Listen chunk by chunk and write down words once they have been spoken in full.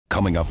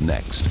Coming up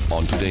next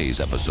on today's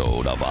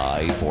episode of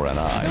Eye for an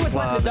Eye. Who was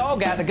letting the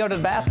dog out to go to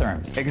the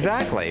bathroom?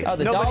 Exactly. Oh,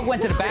 the dog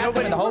went to the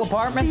bathroom in the whole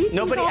apartment?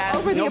 Nobody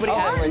asked.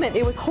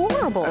 It was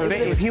horrible.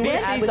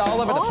 Feces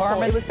all over the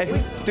apartment? If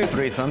we do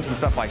threesomes and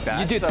stuff like that.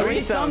 You do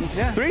threesomes?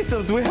 Yeah.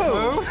 Threesomes with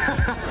who?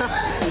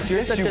 Since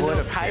you're such a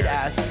little tight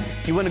ass,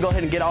 you want to go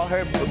ahead and get all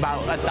her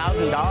about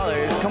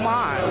 $1,000. Come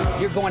on.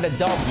 You're going to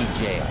doggy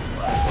jail.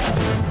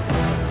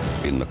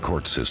 In the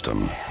court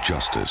system,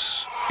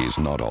 justice is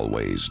not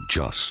always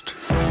just.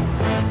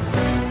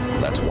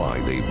 That's why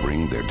they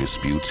bring their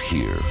disputes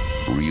here.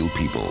 Real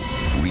people,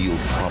 real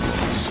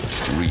problems,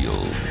 real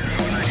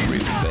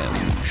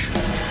revenge.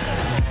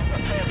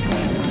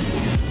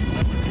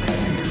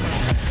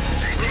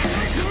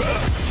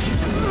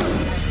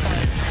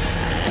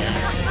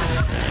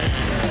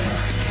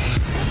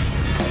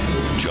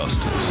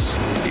 Justice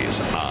is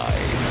eye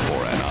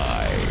for an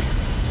eye.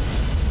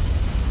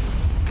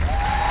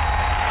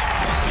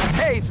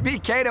 Hey, it's me,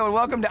 Cato, and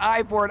welcome to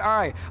Eye for an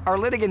Eye. Our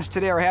litigants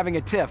today are having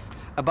a tiff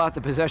about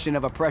the possession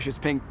of a precious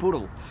pink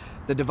poodle.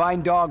 The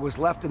divine dog was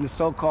left in the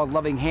so-called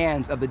loving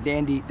hands of the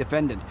dandy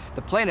defendant.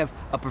 The plaintiff,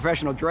 a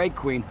professional drag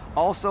queen,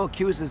 also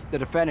accuses the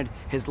defendant,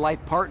 his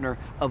life partner,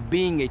 of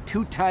being a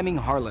two-timing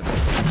harlot.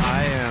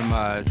 I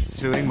am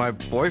suing my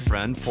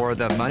boyfriend for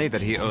the money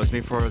that he owes me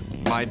for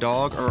my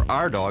dog, or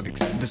our dog,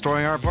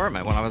 destroying our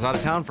apartment when I was out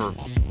of town for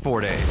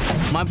 4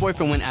 days. My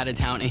boyfriend went out of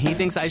town, and he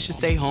thinks I should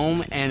stay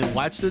home and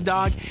watch the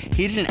dog.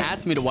 He didn't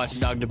ask me to watch the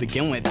dog to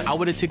begin with. I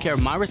would have took care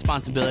of my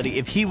responsibility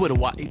if he would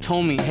have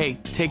told me, hey,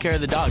 take care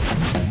of the dog.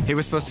 He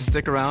was supposed to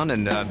stick around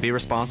and be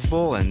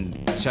responsible and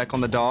check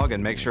on the dog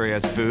and make sure he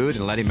has food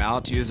and let him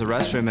out to use the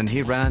restroom, and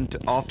he ran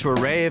off to a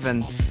rave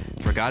and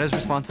forgot his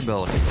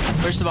responsibilities.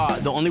 First of all,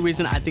 the only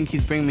reason I think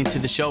he's bringing me to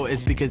the show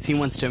is because he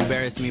wants to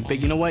embarrass me. But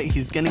you know what?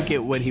 He's gonna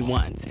get what he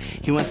wants.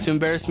 He wants to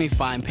embarrass me,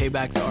 fine.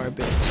 Paybacks are a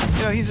bitch.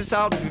 You know, he's just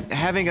out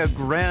having a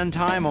grand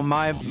time on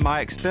my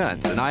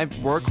expense, and I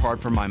work hard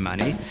for my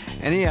money,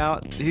 and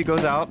he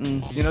goes out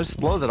and, you know, just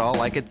blows it all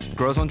like it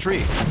grows on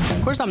trees.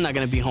 Of course I'm not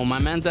gonna be home. My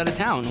man's out of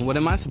town. What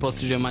am I supposed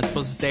to do? Am I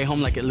supposed to stay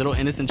home like a little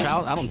innocent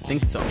child? I don't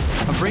think so.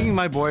 I'm bringing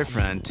my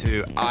boyfriend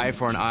to Eye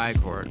for an Eye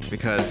court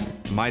because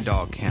my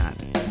dog can't,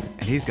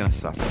 and he's gonna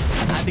suffer.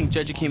 I think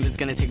Judge Akim is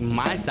gonna take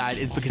my side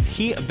is because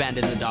he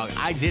abandoned the dog.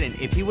 I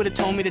didn't. If he would have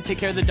told me to take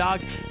care of the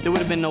dog, there would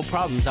have been no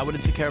problems. I would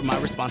have took care of my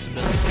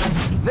responsibility.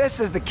 This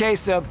is the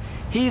case of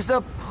he's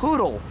a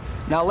poodle.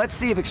 Now let's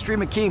see if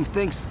Extreme Akim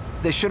thinks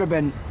they should have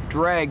been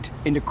dragged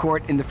into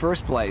court in the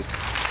first place.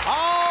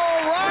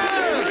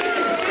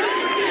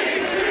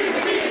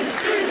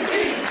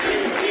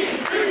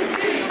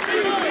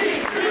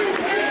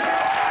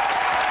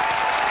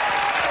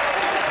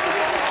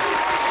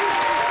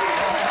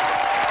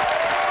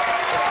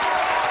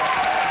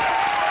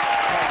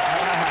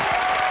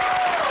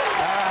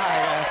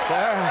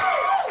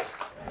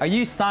 Are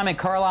you Simon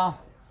Carlisle?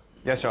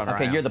 Yes, Your Honor.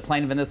 Okay, you're the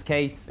plaintiff in this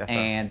case. Yes, sir.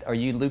 And are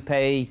you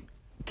Lupe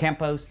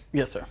Campos?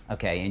 Yes, sir.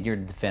 Okay, and you're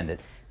the defendant.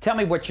 Tell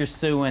me what you're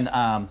suing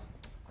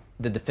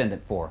the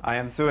defendant for. I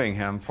am suing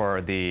him for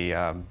the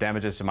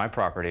damages to my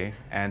property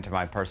and to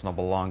my personal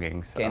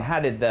belongings. Okay, and how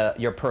did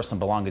your personal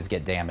belongings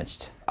get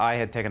damaged? I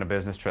had taken a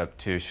business trip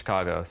to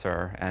Chicago,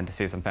 sir, and to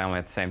see some family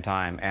at the same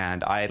time,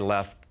 and I had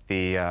left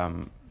the,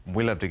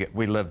 we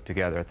lived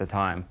together at the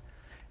time.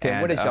 Okay,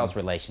 and, what is y'all's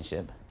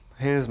relationship?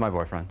 He is my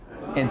boyfriend.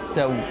 And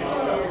so,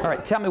 all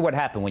right, tell me what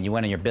happened when you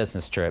went on your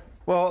business trip.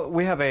 Well,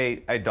 we have a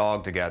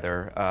dog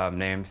together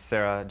named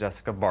Sarah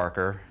Jessica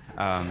Barker.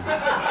 We're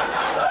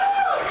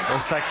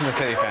Sex and the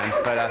City fans,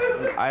 but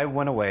I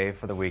went away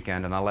for the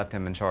weekend and I left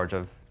him in charge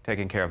of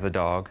taking care of the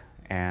dog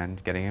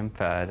and getting him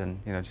fed and,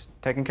 you know, just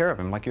taking care of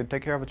him like you'd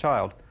take care of a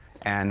child.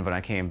 And when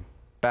I came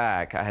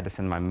back, I had to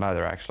send my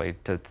mother actually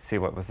to see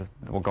what was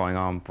going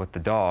on with the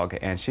dog,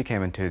 and she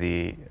came into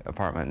the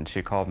apartment and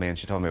she called me and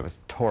she told me it was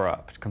tore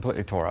up,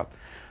 completely tore up.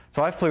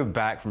 So I flew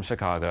back from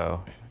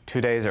Chicago 2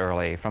 days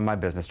early from my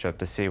business trip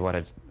to see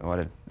what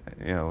was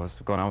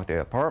going on with the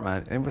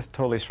apartment. It was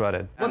totally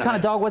shredded. What kind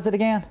of dog was it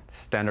again?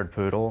 Standard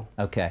poodle.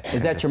 Okay.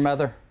 Is that your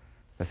mother?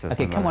 This is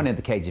okay, my come mother. on in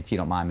the cage if you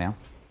don't mind, ma'am.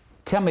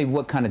 Tell me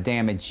what kind of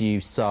damage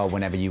you saw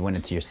whenever you went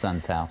into your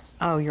son's house.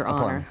 Oh, Your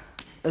Honor.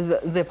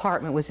 The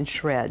apartment was in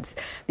shreds.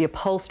 The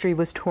upholstery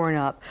was torn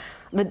up.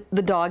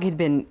 The dog had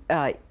been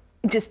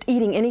just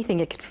eating anything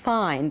it could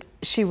find.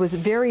 She was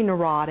very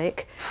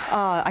neurotic.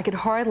 I could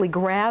hardly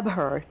grab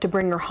her to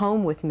bring her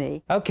home with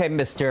me. Okay,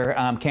 Mr.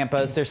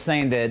 Campos, they're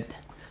saying that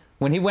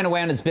when he went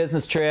away on his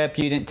business trip,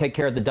 you didn't take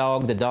care of the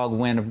dog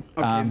went...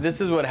 Okay,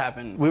 this is what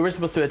happened. We were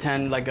supposed to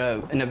attend like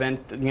an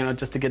event, you know,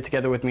 just to get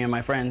together with me and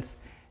my friends.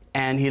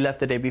 And he left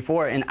the day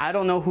before, and I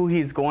don't know who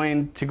he's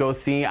going to go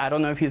see. I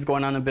don't know if he's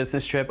going on a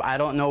business trip. I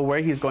don't know where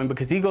he's going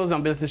because he goes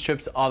on business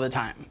trips all the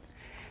time.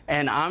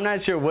 And I'm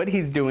not sure what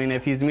he's doing,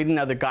 if he's meeting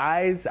other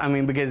guys. I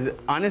mean, because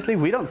honestly,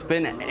 we don't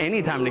spend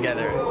any time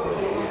together.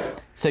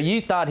 So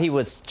you thought he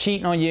was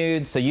cheating on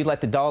you, so you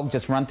let the dog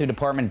just run through the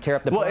apartment and tear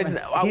up the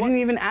apartment? Well, he didn't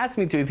even ask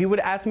me to. If he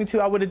would have asked me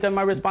to, I would have done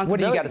my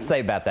responsibility. What do you got to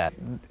say about that?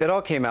 It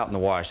all came out in the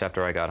wash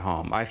after I got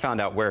home. I found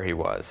out where he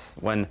was.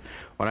 When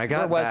I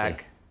got Where was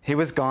back, He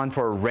was gone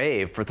for a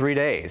rave for 3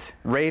 days,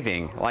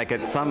 raving, like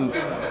at some,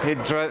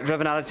 he'd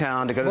driven out of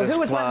town to go to this club. Well, who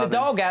was letting the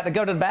dog out to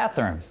go to the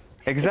bathroom?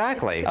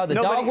 Exactly. Oh, the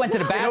dog went to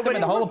the bathroom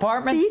in the whole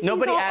apartment?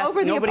 Nobody asked.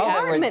 Over the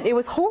apartment. It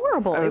was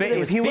horrible. It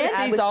was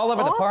feces all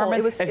over the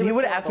apartment? If he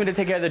would have asked me to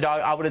take care of the dog,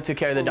 I would have took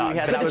care of the dog.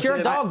 But it's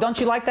your dog. Don't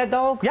you like that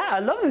dog? Yeah, I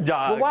love the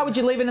dog. Well, why would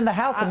you leave it in the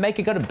house and make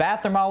it go to the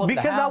bathroom all over the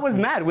house? Because I was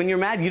mad. When you're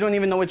mad, you don't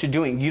even know what you're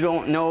doing. You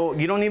don't know.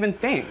 You don't even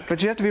think.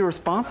 But you have to be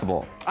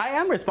responsible. I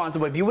am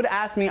responsible. If you would have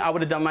asked me, I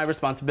would have done my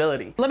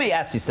responsibility. Let me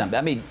ask you something.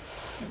 I mean,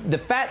 the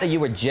fact that you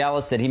were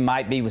jealous that he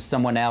might be with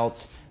someone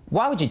else,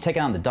 why would you take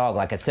it on the dog,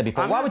 like I said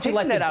before? Why would you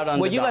let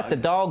the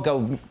dog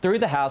go through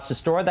the house,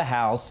 destroy the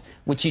house,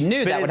 which you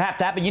knew that would have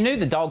to happen. You knew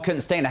the dog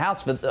couldn't stay in the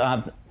house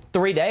for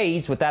 3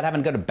 days without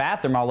having to go to the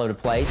bathroom all over the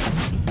place.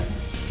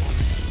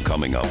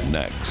 Coming up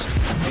next.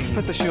 Let's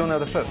put the shoe on the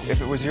other foot.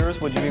 If it was yours,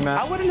 would you be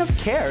mad? I wouldn't have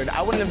cared.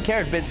 I wouldn't have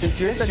cared. But since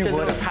you're such a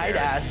little tight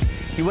ass,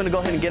 you want to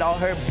go ahead and get all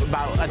her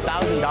about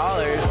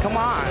 $1,000. Come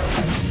on.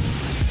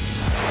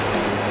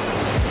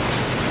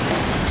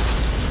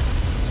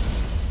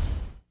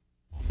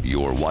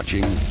 You're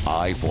watching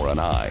Eye for an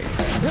Eye.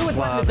 Who was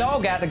letting the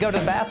dog out to go to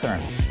the bathroom?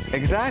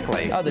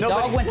 Exactly. Oh, the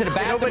dog went to the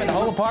bathroom in the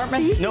whole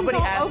apartment? Nobody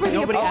asked. Over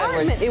the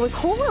apartment. It was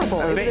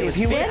horrible. It was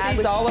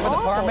feces all over the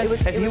apartment?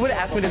 If he would have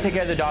asked me to take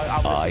care of the dog, I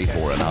would have. Eye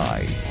for an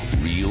Eye.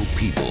 Real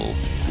people,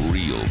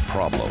 real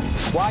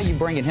problems. Why are you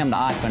bringing him to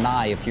Eye for an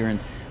Eye if you're in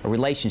a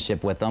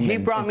relationship with him? He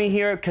brought me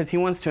here because he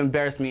wants to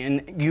embarrass me,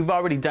 and you've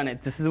already done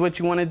it. This is what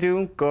you want to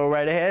do. Go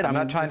right ahead. I'm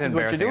not trying to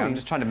embarrass you. I'm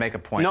just trying to make a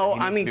point. No,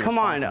 I mean, come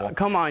on,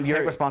 come on.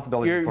 Take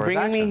responsibility for his actions.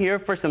 You're bringing me here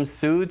for some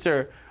suits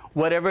or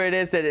whatever it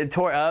is that it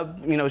tore up,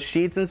 you know,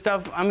 sheets and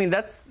stuff. I mean,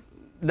 that's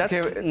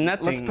nothing.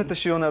 Let's put the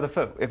shoe on the other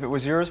foot. If it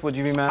was yours, would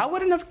you be mad? I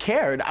wouldn't have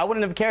cared. I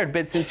wouldn't have cared.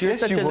 But since you're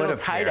such a little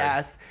tight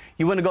ass,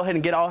 you want to go ahead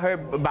and get all her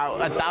about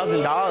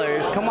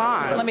 $1,000. Come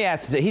on. Let me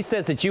ask you. He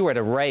says that you were at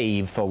a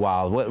rave for a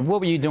while. What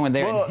were you doing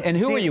there? Well, and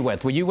who were you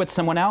with? Were you with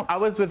someone else? I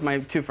was with my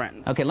 2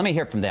 friends. Okay, let me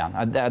hear from them.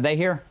 Are they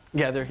here?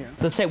 Yeah, they're here.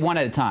 Let's say one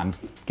at a time.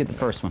 Get the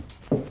first one.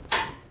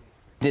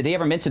 Did he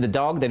ever mention the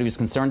dog, that he was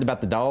concerned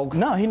about the dog?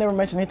 No, he never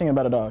mentioned anything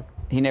about a dog.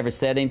 He never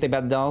said anything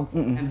about the dog?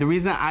 And the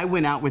reason I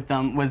went out with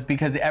them was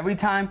because every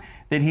time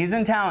that he's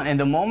in town, and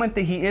the moment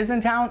that he is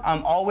in town,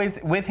 I'm always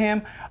with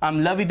him.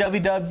 I'm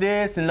lovey-dovey-dub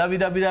this and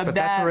lovey-dovey-dub that. But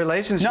that's a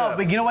relationship. No,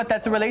 but you know what?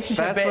 That's a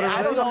relationship. That's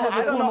I don't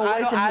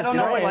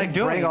know what you're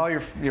doing. Bring all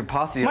your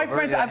posse my over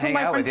friends, I put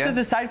my friends to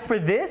the side for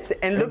this,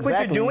 and look what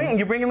you're doing, and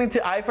you're bringing me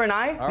to Eye for an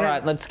Eye? All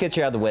right, let's get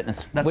you out of the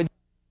witness. What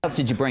else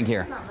did you bring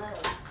here?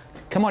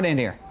 Come on in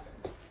here.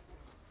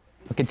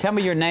 Okay, tell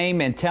me your name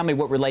and tell me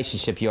what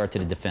relationship you are to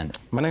the defendant.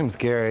 My name's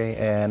Gary,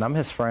 and I'm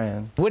his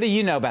friend. What do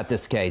you know about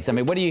this case? I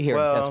mean, what do you hear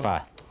to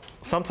testify?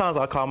 Sometimes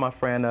I'll call my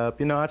friend up.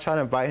 You know, I try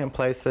to invite him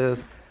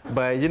places,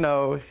 but, you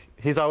know,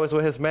 he's always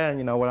with his man,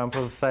 you know what I'm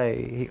supposed to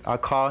say. I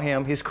call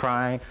him, he's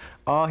crying.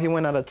 Oh, he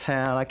went out of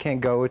town, I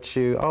can't go with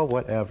you. Oh,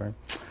 whatever.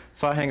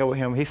 So I hang out with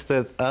him. He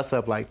stood us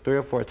up like 3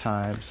 or 4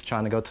 times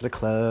trying to go to the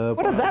club.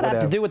 What does that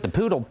have to do with the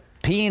poodle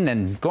peeing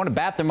and going to the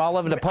bathroom all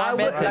over the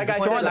apartment and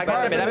destroying the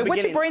apartment? I mean,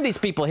 what you bring these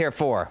people here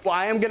for? Well,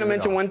 I am going to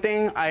mention one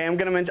thing.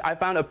 I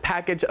found a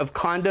package of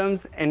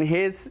condoms in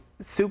his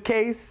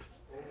suitcase.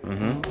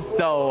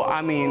 So,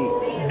 I mean,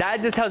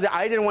 that just tells you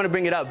I didn't want to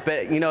bring it up,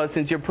 but, you know,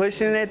 since you're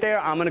pushing it there,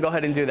 I'm going to go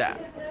ahead and do that.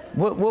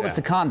 What was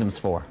the condoms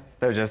for?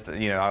 They're just,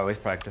 you know, I always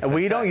practice.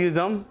 We don't use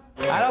them.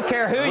 I don't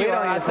care who you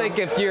are. I think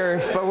if you're...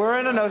 But we're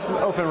in an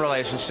open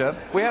relationship.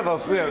 We do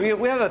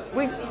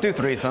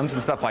threesomes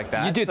and stuff like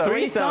that. You do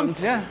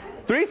threesomes? Yeah.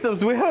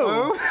 Threesomes with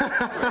who?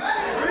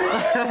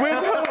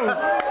 With who?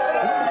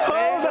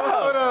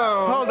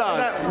 Hold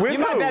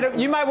on.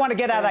 You might want to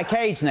get out of that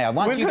cage now.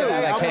 Why don't you get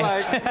out of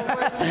that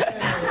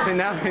cage? See,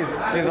 now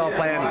he's all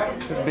playing,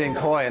 just being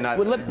coy and not.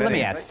 Well, let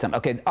me ask you something.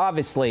 Okay,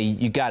 obviously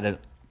you got to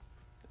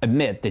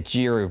admit that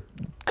you're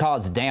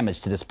caused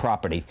damage to this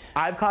property.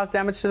 I've caused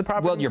damage to the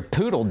property? Well, your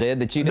poodle did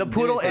that you didn't. The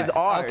poodle is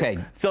ours. Okay.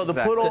 So the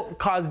poodle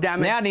caused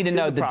damage. Now I need to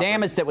know the property.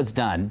 damage that was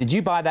done. Did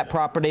you buy that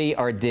property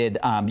or did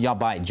y'all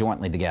buy it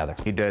jointly together?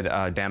 He did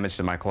damage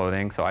to my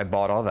clothing, so I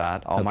bought all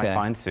that, all my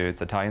fine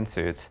suits, Italian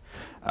suits.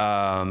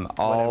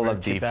 All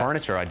of the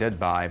furniture I did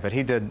buy, but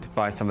he did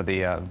buy some of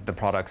the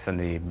products in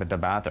the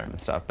bathroom and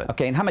stuff. But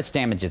okay, and how much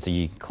damages are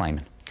you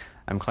claiming?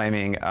 I'm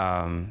claiming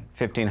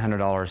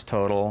 $1,500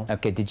 total.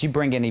 Okay, did you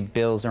bring any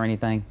bills or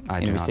anything? I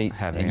do not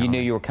have any. And you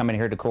knew you were coming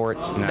here to court?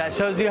 No. That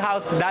shows you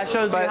how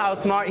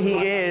smart he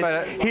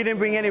is. He didn't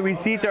bring any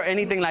receipts or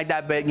anything like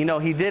that, but you know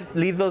he did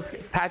leave those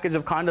package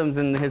of condoms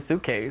in his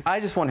suitcase. I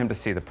just want him to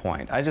see the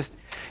point. I just,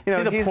 you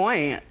know, see the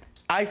point.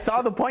 I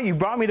saw the point. You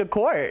brought me to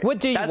court. What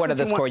do you want at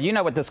this court? You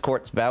know what this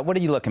court's about. What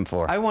are you looking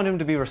for? I want him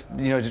to be, you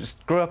know,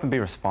 just grow up and be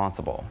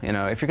responsible. You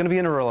know, if you're going to be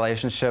in a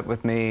relationship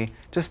with me,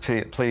 just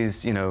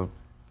please, you know,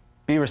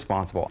 be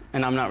responsible.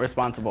 And I'm not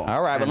responsible.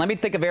 All right, but let me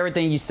think of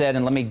everything you said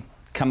and let me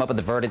come up with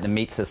a verdict that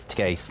meets this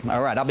case.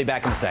 All right, I'll be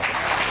back in a second.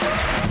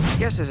 I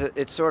guess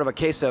it's sort of a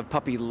case of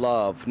puppy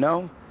love,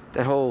 no?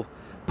 That whole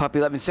puppy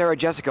love. And Sarah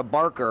Jessica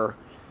Barker,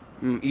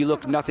 you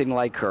look nothing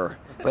like her.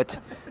 But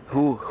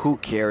Who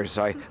cares?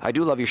 I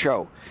do love your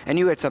show. And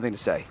you had something to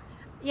say.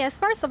 Yes,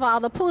 first of all,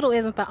 the poodle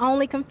isn't the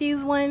only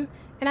confused one,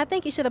 and I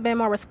think he should have been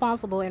more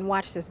responsible and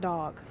watched his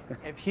dog.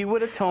 If he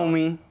would have told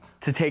me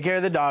to take care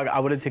of the dog, I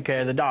would have taken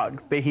care of the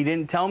dog. But he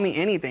didn't tell me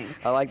anything.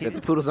 I like that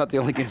the poodle's not the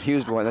only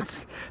confused one.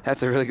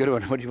 That's a really good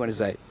one. What do you want to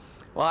say?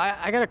 Well,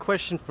 I got a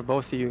question for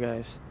both of you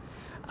guys.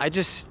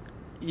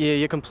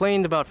 You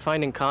complained about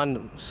finding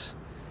condoms,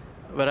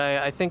 but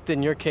I think that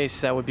in your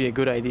case that would be a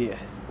good idea.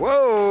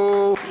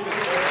 Whoa!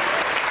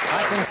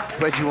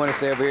 What do you want to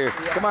say over here?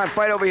 Yeah. Come on,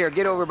 fight over here.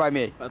 Get over by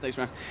me. Oh, thanks,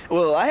 man.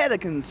 Well, I had a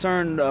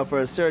concern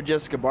for Sarah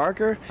Jessica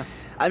Barker.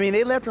 I mean,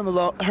 they left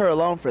her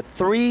alone for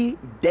 3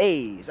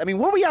 days. I mean,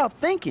 what were y'all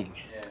thinking?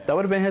 That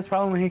would have been his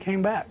problem when he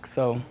came back,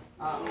 so.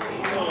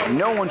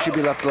 No one should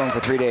be left alone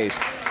for 3 days,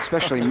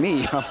 especially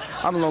me.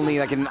 I'm lonely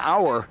like in an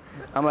hour.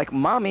 I'm like,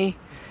 Mommy.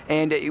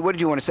 And what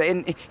did you want to say?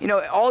 And, you know,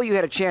 all you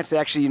had a chance to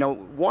actually, you know,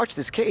 watch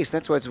this case.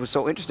 That's why it was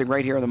so interesting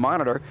right here on the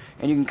monitor.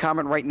 And you can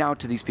comment right now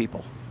to these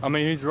people. I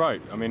mean, he's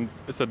right. I mean,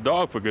 it's a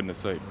dog, for goodness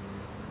sake.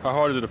 How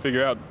hard is it to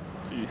figure out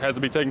he has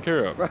to be taken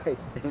care of? Right.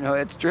 You know,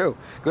 it's true.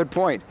 Good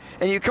point.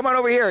 And you come on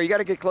over here. You got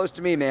to get close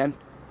to me, man.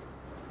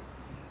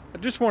 I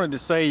just wanted to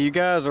say, you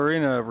guys are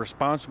in a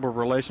responsible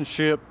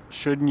relationship.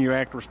 Shouldn't you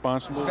act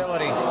responsible?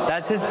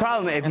 That's his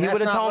problem. If he would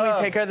have told me to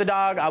take care of the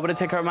dog, I would have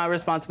taken care of my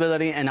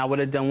responsibility, and I would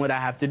have done what I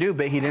have to do.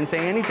 But he didn't say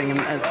anything.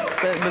 And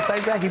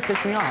besides that, he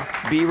pissed me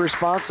off. Be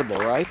responsible,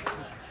 right?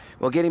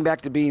 Well, getting back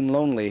to being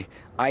lonely,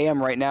 I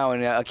am right now.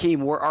 And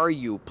Akim, where are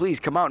you? Please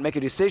come out and make a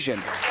decision.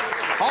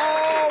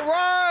 All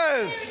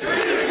rise!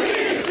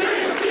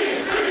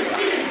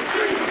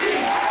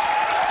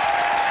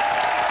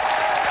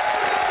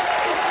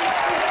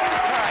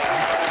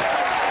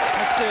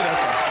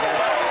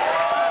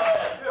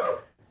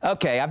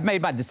 Okay, I've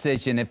made my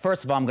decision, and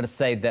first of all, I'm going to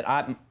say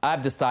that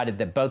I've decided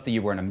that both of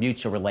you were in a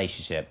mutual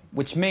relationship,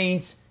 which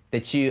means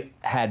that you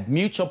had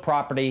mutual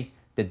property,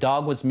 the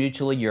dog was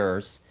mutually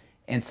yours,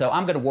 and so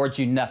I'm going to award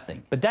you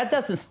nothing. But that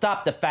doesn't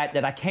stop the fact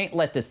that I can't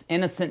let this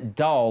innocent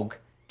dog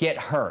get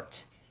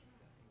hurt.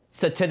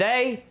 So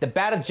today, the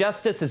bat of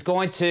justice is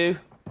going to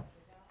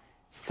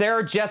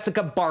Sarah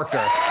Jessica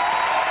Barker.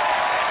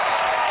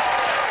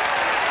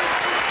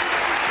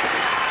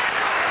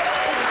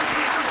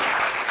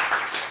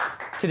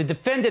 To the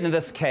defendant in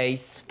this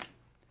case,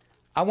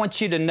 I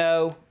want you to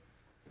know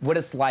what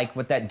it's like,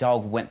 what that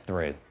dog went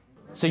through.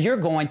 So you're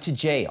going to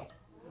jail.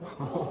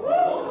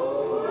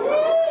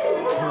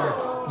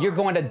 You're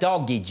going to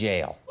doggy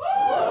jail.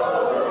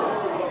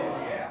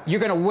 You're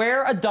going to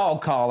wear a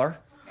dog collar.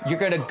 You're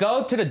going to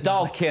go to the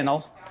dog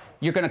kennel.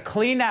 You're going to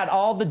clean out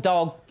all the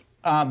dog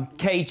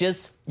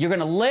cages. You're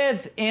going to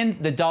live in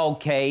the dog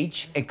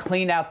cage and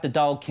clean out the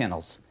dog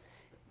kennels.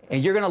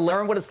 And you're going to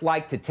learn what it's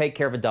like to take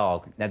care of a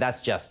dog. Now,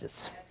 that's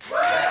justice.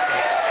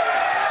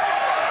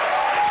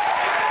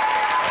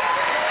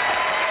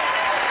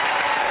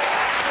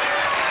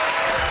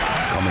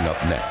 Coming up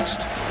next,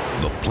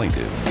 the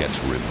plaintiff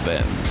gets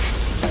revenge.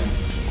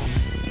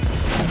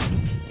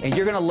 And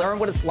you're going to learn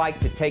what it's like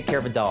to take care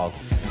of a dog.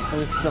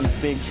 This is some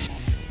big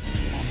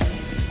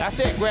That's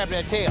it, grab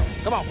that tail.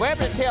 Come on, grab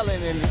that tail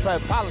and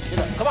polish it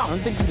up. Come on. I don't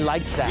think he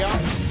likes that. Yeah.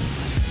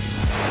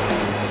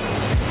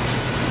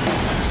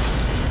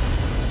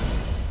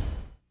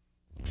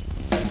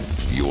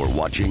 You're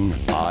watching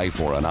Eye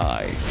for an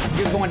Eye.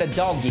 You're going to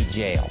doggy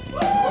jail.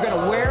 You're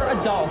going to wear a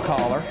dog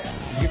collar.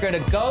 You're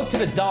going to go to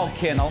the dog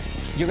kennel.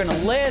 You're going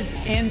to live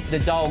in the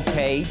dog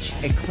cage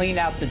and clean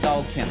out the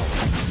dog kennels.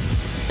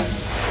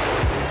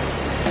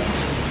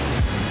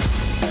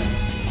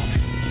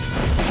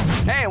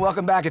 Hey,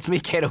 welcome back. It's me,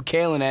 Kato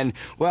Kalin, and,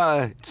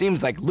 well, it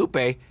seems like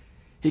Lupe,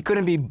 he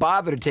couldn't be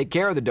bothered to take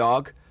care of the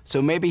dog,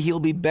 so maybe he'll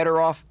be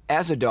better off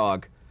as a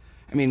dog.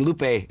 I mean,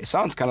 Lupe, it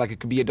sounds kind of like it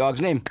could be a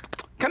dog's name.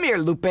 Come here,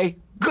 Lupe.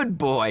 Good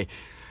boy.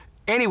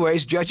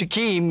 Anyways, Judge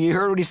Akim, you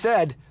heard what he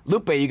said.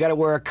 Lupe, you gotta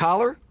wear a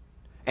collar,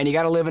 and you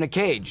gotta live in a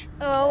cage.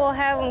 Oh, we'll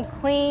have him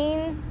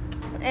clean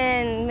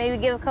and maybe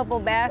give a couple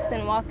baths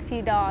and walk a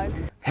few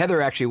dogs.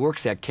 Heather actually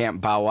works at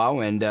Camp Bow Wow,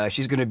 and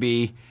she's gonna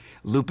be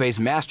Lupe's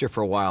master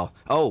for a while.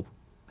 Oh,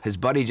 his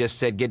buddy just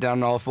said get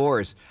down on all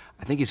fours.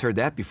 I think he's heard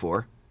that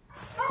before.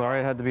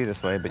 Sorry it had to be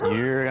this way, but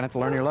you're gonna have to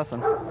learn your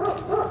lesson.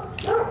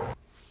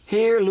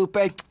 Here, Lupe.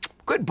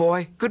 Good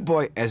boy,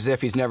 as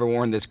if he's never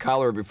worn this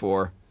collar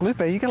before.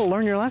 Lupe, you gotta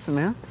learn your lesson,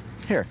 man.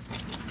 Here.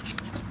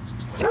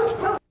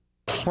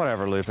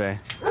 Whatever, Lupe. I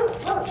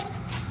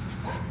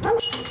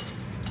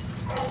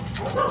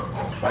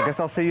guess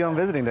I'll see you on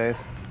visiting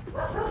days.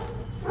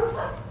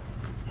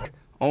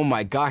 Oh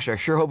my gosh, I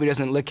sure hope he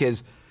doesn't lick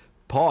his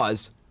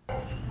paws.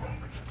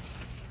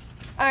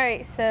 All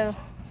right, so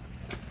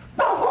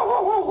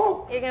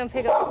you're gonna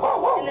pick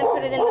up and then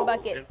put it in the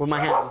bucket. With my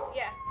hands?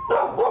 Yeah.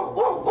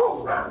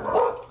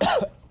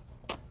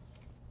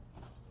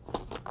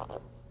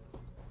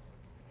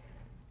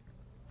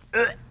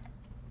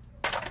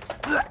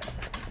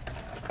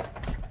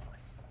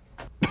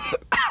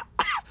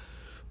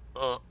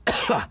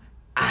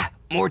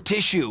 More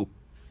tissue.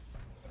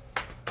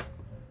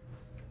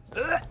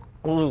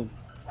 Ooh.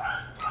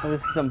 Oh,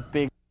 this is some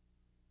big.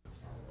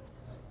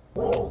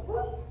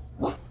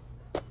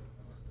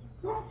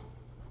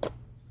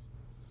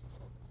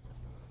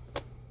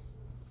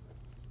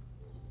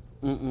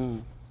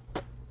 Mm-mm.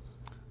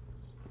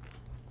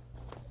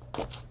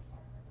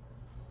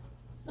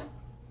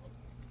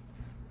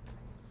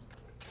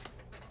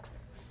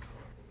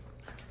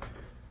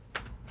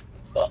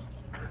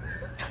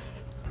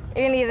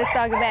 You're gonna give this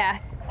dog a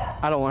bath.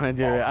 I don't want to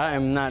do it. I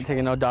am not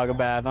taking no dog a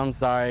bath. I'm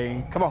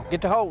sorry. Come on,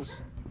 get the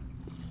hose.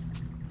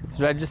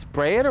 Should I just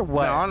spray it or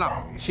what? No,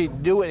 no. She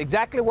do it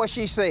exactly what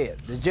she said.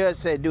 The judge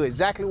said do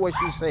exactly what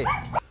she said.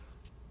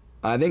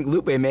 I think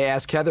Lupe may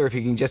ask Heather if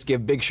he can just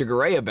give Big Sugar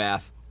Ray a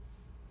bath.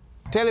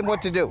 Tell him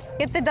what to do.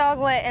 Get the dog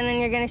wet, and then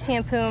you're gonna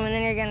shampoo him, and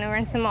then you're gonna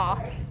rinse him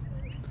off.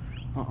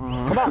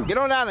 Come on, get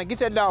on down and get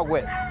that dog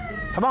wet.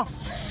 Come on.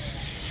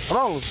 Come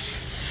on.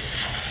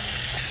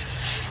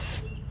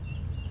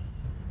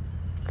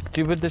 Did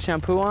you put the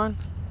shampoo on?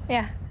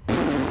 Yeah.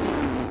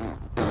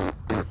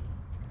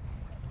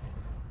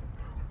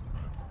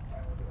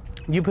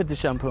 You put the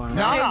shampoo on.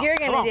 No, you're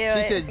gonna do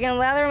it. You're gonna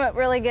lather him up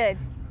really good.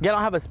 Y'all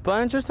don't have a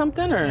sponge or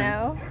something, or?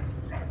 No.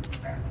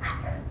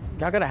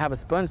 Y'all gotta have a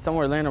sponge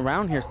somewhere laying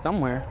around here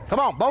somewhere. Come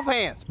on, both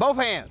hands, both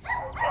hands.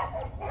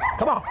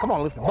 Come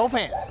on, Lupe, both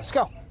hands. Let's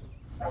go.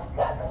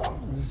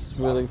 This is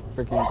really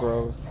freaking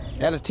gross.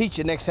 That'll teach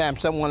you next time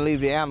someone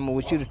leaves the animal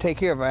with you to take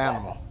care of an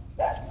animal.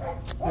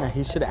 Yeah,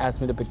 he should have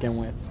asked me to begin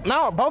with.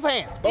 No, both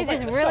hands. You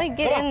just really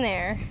get in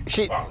there.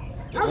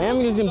 I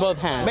am using both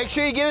hands. Make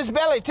sure you get his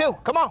belly too.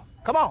 Come on,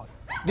 come on.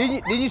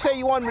 Did you say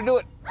you wanted me to do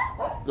it?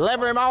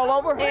 Lever him all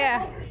over?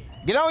 Yeah.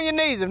 Get on your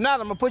knees. If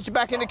not, I'm gonna put you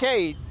back in the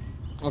cage.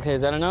 Okay,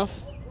 is that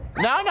enough?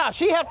 No,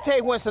 she have to tell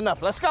you when it's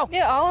enough. Let's go.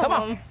 Yeah, all of them.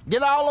 Come on.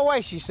 Get all the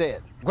way, she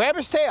said. Grab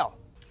his tail.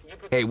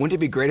 Hey, wouldn't it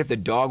be great if the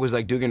dog was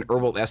like doing an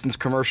Herbal Essence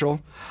commercial?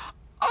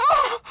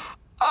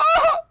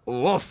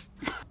 Woof.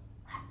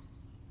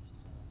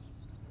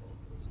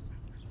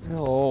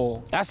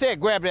 No. I said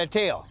grab that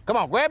tail. Come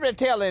on, grab that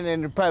tail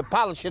and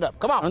polish it up.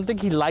 Come on. I don't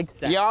think he likes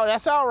that. Yeah,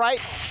 that's all right.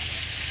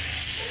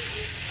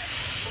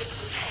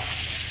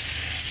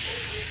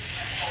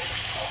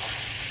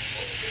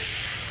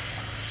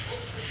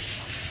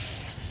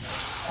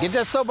 Get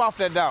that soap off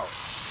that dog.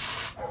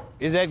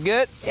 Is that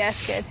good? Yeah,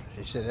 that's good.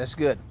 She said that's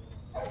good.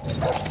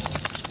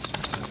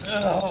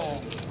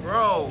 Oh,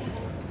 gross.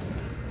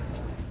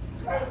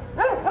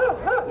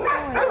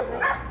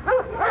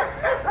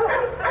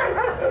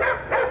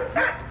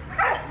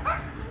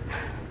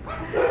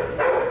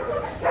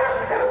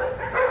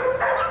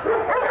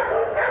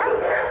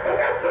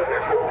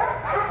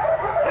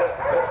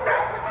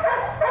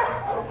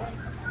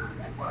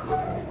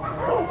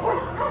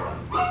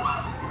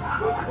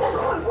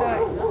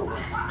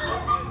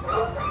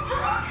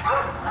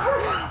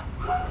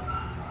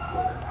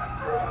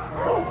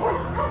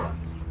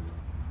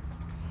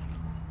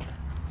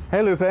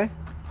 Hey, Lupe.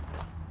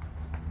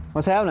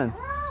 What's happening?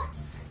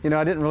 You know,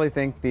 I didn't really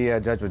think the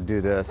judge would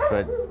do this,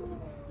 but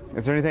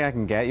is there anything I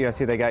can get you? I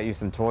see they got you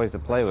some toys to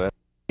play with.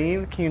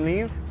 Leave? Can you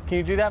leave? Can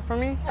you do that for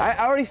me? I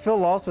already feel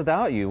lost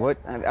without you.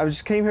 I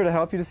just came here to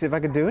help you to see if I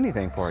could do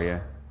anything for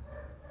you.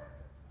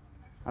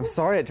 I'm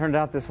sorry it turned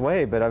out this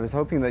way, but I was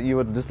hoping that you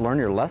would just learn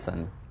your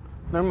lesson.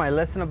 Learn my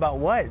lesson about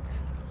what?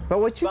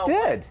 About what you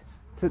did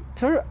to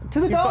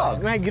the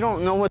dog. Man, you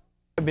don't know what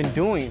I've been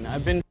doing.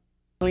 I've been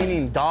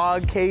cleaning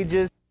dog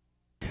cages,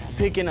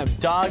 picking up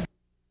dog.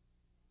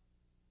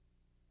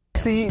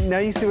 See, now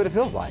you see what it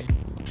feels like.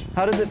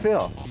 How does it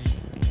feel?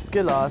 Just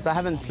get lost. I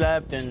haven't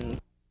slept, and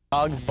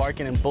dogs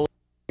barking and bull.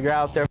 You're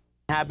out there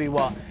happy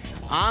while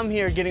I'm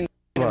here getting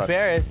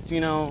embarrassed, you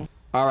know.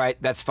 All right,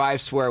 that's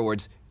 5 swear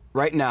words.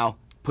 Right now,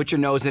 put your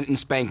nose in it and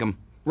spank him.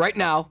 Right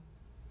now,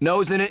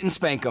 nose in it and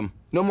spank him.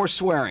 No more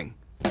swearing.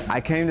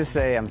 I came to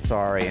say I'm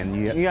sorry, and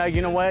you... Yeah,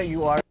 you know what?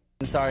 You are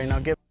sorry. Now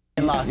get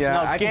lost. Yeah,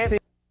 no, I can see...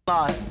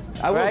 lost.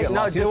 I will get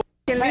lost. No, you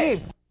can leave.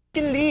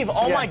 You can leave.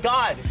 Oh, my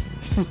God.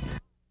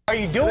 What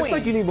are you doing? Looks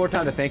like you need more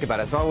time to think about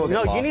it, so I will get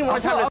lost. No, you need more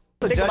time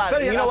to think about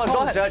it. You know what? Go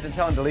ahead. Judge and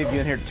tell him to leave you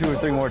in here 2 or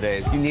 3 more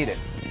days. You need it.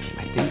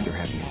 I think they're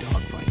having a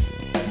dog fight.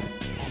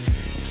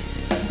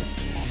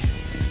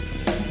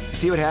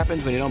 See what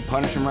happens when you don't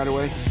punish them right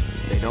away?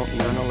 They don't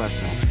learn a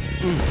lesson.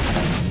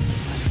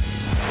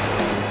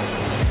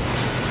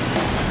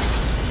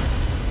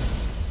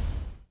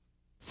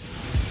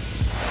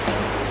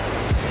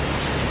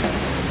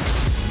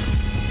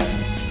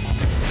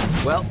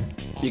 Well,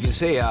 you can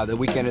see the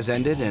weekend has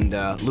ended, and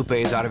Lupe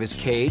is out of his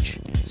cage.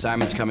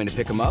 Simon's coming to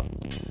pick him up.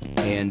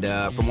 And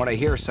from what I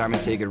hear, Simon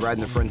said he could ride in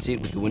the front seat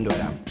with the window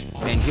down.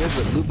 And here's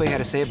what Lupe had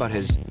to say about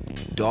his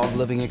dog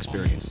living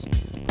experience.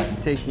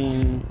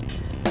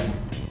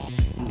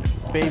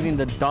 Bathing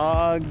the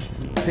dogs,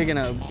 putting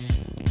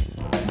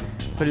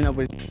up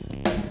with...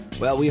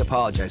 Well, we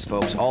apologize,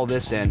 folks. All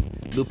this and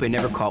Lupe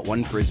never caught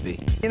one frisbee.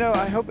 You know,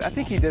 I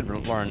think he did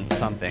learn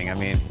something. I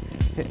mean,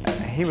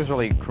 he was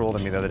really cruel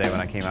to me the other day when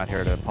I came out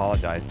here to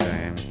apologize to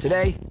him.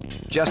 Today,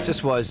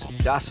 justice was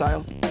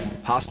docile,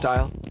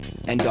 hostile,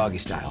 and doggy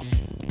style.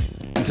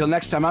 Until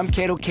next time, I'm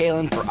Cato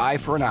Kalin for Eye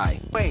for an Eye.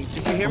 Wait,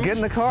 did you hear me? Get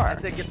in the car. I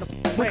said get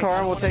the car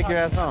and we'll take your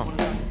ass home.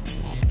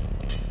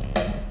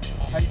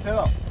 How you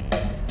feel?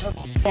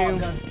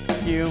 Thank you.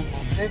 Fuck you.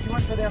 If you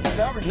want to damn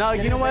stubborn. No,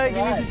 you know what?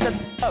 You need to shut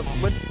up.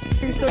 What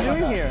are you still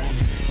doing here?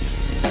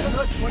 I don't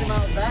know, it's 20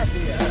 miles back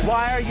here.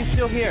 Why are you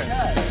still here?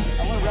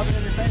 I want to rub it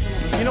in your face a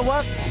little bit. You know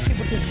what?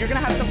 Because you're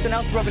going to have something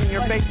else rubbing in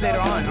your face later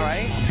on, all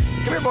right?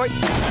 Come here,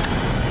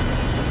 boy.